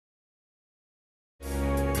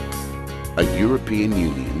A European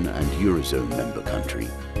Union and Eurozone member country,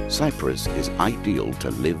 Cyprus is ideal to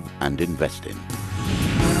live and invest in.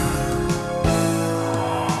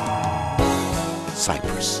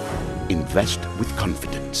 Cyprus. Invest with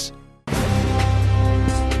confidence.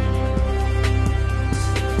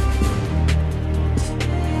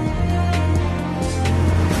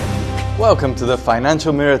 Welcome to the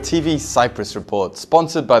Financial Mirror TV Cyprus Report,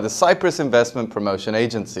 sponsored by the Cyprus Investment Promotion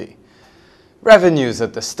Agency. Revenues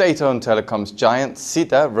at the state-owned telecoms giant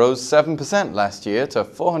Cyta rose 7% last year to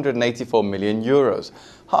 €484 million,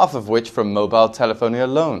 half of which from mobile telephony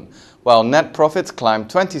alone, while net profits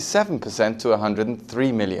climbed 27% to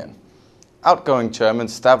 €103 million. Outgoing chairman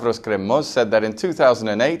Stavros Kremos said that in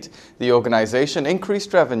 2008, the organization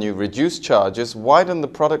increased revenue, reduced charges, widened the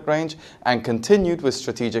product range, and continued with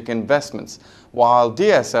strategic investments, while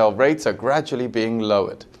DSL rates are gradually being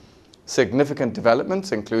lowered. Significant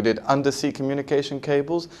developments included undersea communication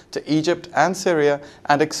cables to Egypt and Syria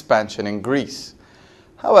and expansion in Greece.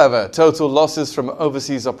 However, total losses from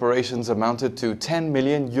overseas operations amounted to €10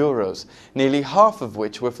 million, nearly half of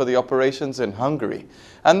which were for the operations in Hungary,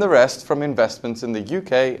 and the rest from investments in the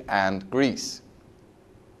UK and Greece.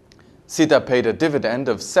 Cyta paid a dividend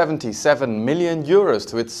of €77 million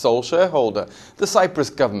to its sole shareholder, the Cyprus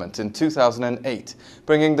government, in 2008,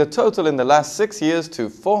 bringing the total in the last 6 years to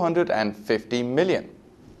 €450 million.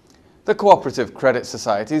 The cooperative credit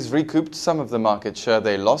societies recouped some of the market share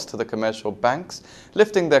they lost to the commercial banks,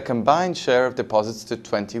 lifting their combined share of deposits to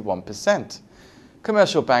 21%.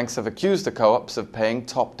 Commercial banks have accused the co-ops of paying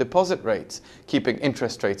top deposit rates, keeping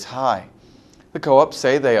interest rates high. The co-ops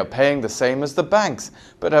say they are paying the same as the banks,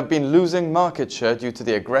 but have been losing market share due to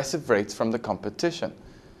the aggressive rates from the competition.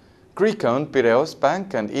 Greek-owned Piraeus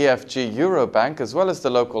Bank and EFG Eurobank, as well as the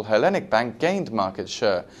local Hellenic Bank, gained market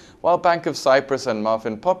share, while Bank of Cyprus and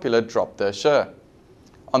Marfin Popular dropped their share.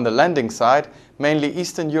 On the lending side, mainly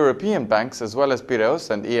Eastern European banks, as well as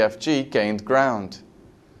Piraeus and EFG, gained ground.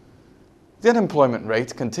 The unemployment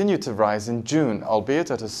rate continued to rise in June, albeit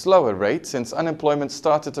at a slower rate since unemployment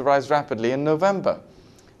started to rise rapidly in November.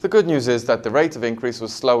 The good news is that the rate of increase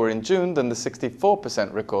was slower in June than the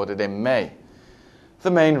 64% recorded in May. The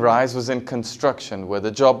main rise was in construction, where the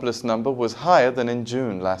jobless number was higher than in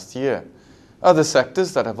June last year. Other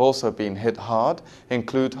sectors that have also been hit hard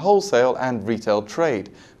include wholesale and retail trade,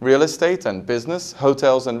 real estate and business,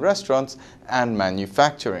 hotels and restaurants, and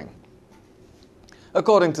manufacturing.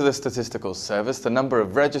 According to the Statistical Service, the number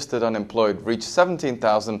of registered unemployed reached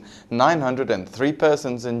 17,903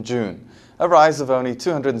 persons in June, a rise of only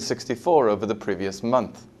 264 over the previous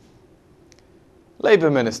month. Labour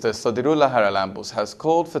Minister Sotiroula Haralambous has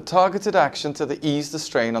called for targeted action to ease the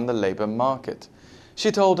strain on the labour market.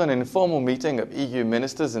 She told an informal meeting of EU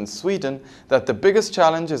ministers in Sweden that the biggest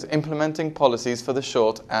challenge is implementing policies for the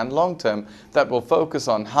short and long term that will focus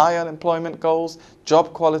on high unemployment goals,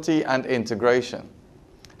 job quality and integration.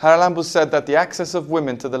 Haralambous said that the access of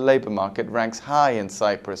women to the labour market ranks high in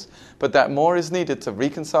Cyprus, but that more is needed to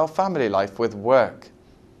reconcile family life with work.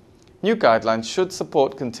 New guidelines should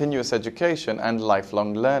support continuous education and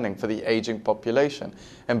lifelong learning for the ageing population,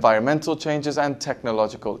 environmental changes and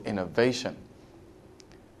technological innovation.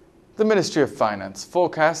 The Ministry of Finance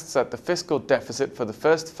forecasts that the fiscal deficit for the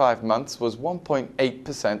first 5 months was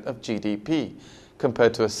 1.8% of GDP,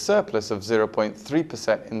 compared to a surplus of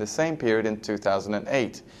 0.3% in the same period in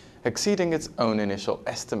 2008, exceeding its own initial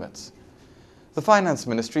estimates. The Finance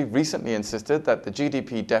Ministry recently insisted that the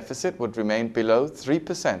GDP deficit would remain below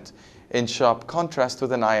 3%, in sharp contrast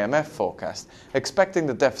with an IMF forecast, expecting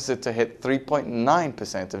the deficit to hit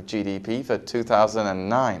 3.9% of GDP for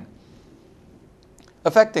 2009.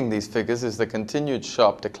 Affecting these figures is the continued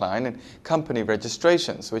sharp decline in company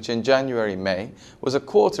registrations, which in January-May was a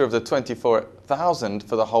quarter of the 24,000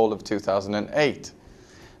 for the whole of 2008.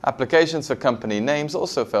 Applications for company names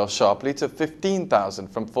also fell sharply to 15,000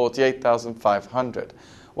 from 48,500,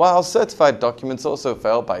 while certified documents also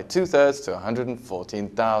fell by 2/3 to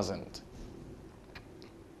 114,000.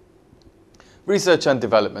 Research and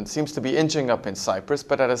development seems to be inching up in Cyprus,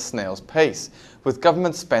 but at a snail's pace, with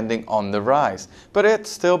government spending on the rise, but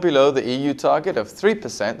it's still below the EU target of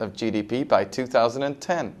 3% of GDP by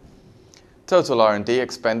 2010. Total R&D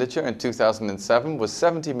expenditure in 2007 was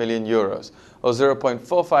 €70 million, or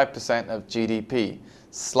 0.45% of GDP,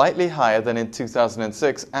 slightly higher than in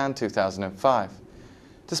 2006 and 2005.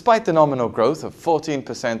 Despite the nominal growth of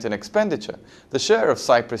 14% in expenditure, the share of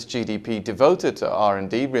Cyprus GDP devoted to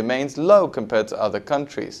R&D remains low compared to other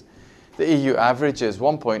countries. The EU average is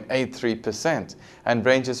 1.83% and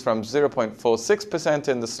ranges from 0.46%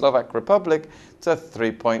 in the Slovak Republic to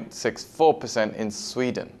 3.64% in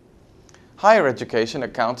Sweden. Higher education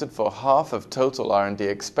accounted for half of total R&D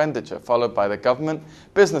expenditure, followed by the government,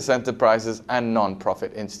 business enterprises and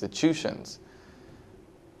non-profit institutions.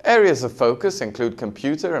 Areas of focus include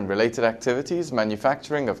computer and related activities,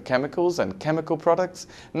 manufacturing of chemicals and chemical products,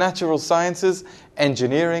 natural sciences,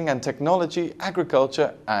 engineering and technology,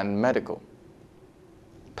 agriculture and medical.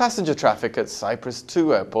 Passenger traffic at Cyprus'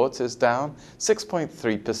 2 airports is down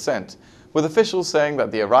 6.3%, with officials saying that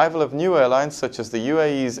the arrival of new airlines such as the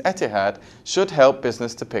UAE's Etihad should help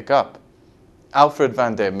business to pick up. Alfred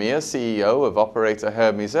van der Meer, CEO of operator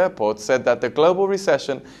Hermes Airport, said that the global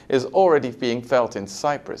recession is already being felt in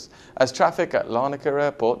Cyprus, as traffic at Larnaca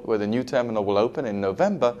Airport, where the new terminal will open in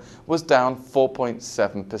November, was down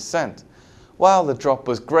 4.7%, while the drop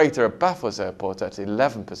was greater at Paphos Airport at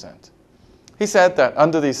 11%. He said that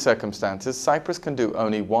under these circumstances, Cyprus can do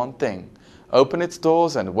only one thing: open its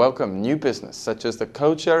doors and welcome new business, such as the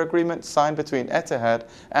code-share agreement signed between Etihad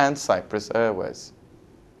and Cyprus Airways.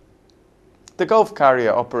 The Gulf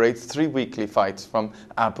carrier operates 3 weekly flights from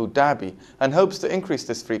Abu Dhabi and hopes to increase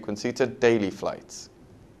this frequency to daily flights.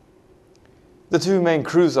 The 2 main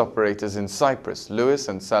cruise operators in Cyprus, Lewis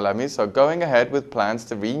and Salamis, are going ahead with plans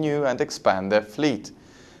to renew and expand their fleet.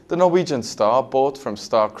 The Norwegian Star, bought from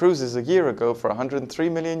Star Cruises a year ago for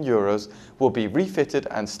 €103 million, will be refitted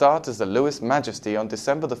and start as the Lewis Majesty on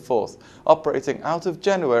December the 4th, operating out of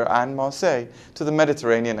Genoa and Marseille to the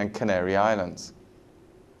Mediterranean and Canary Islands.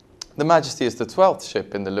 The Majesty is the 12th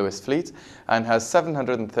ship in the Lewis fleet and has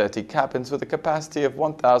 730 cabins with a capacity of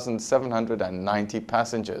 1,790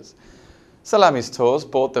 passengers. Salamis Tours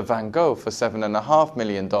bought the Van Gogh for $7.5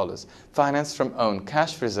 million, financed from own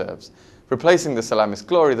cash reserves. Replacing the Salamis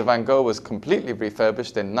Glory, the Van Gogh was completely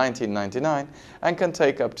refurbished in 1999 and can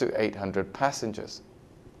take up to 800 passengers.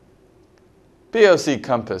 BOC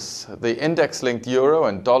Compass, the index-linked euro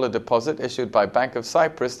and dollar deposit issued by Bank of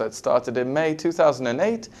Cyprus that started in May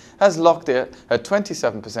 2008, has locked in a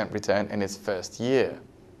 27% return in its first year.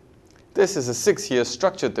 This is a 6-year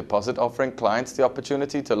structured deposit offering clients the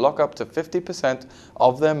opportunity to lock up to 50%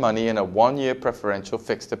 of their money in a 1-year preferential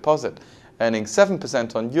fixed deposit, earning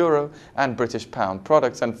 7% on euro and British pound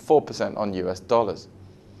products and 4% on US dollars.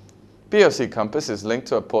 BOC Compass is linked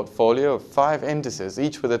to a portfolio of 5 indices,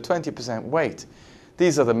 each with a 20% weight.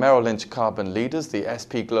 These are the Merrill Lynch Carbon Leaders, the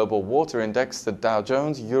SP Global Water Index, the Dow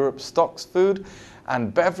Jones Europe Stocks Food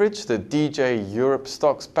and Beverage, the DJ Europe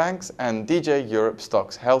Stocks Banks and DJ Europe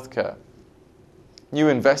Stocks Healthcare. New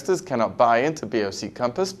investors cannot buy into BOC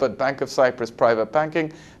Compass, but Bank of Cyprus Private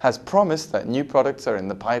Banking has promised that new products are in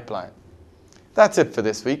the pipeline. That's it for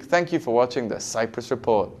this week. Thank you for watching the Cyprus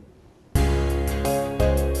Report.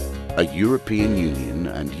 A European Union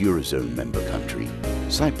and Eurozone member country,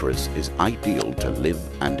 Cyprus is ideal to live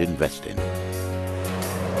and invest in.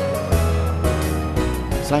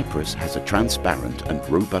 Cyprus has a transparent and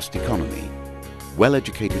robust economy,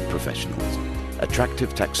 well-educated professionals,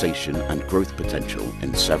 attractive taxation and growth potential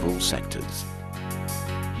in several sectors.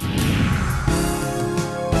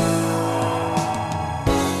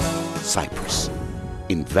 Cyprus.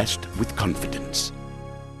 Invest with confidence.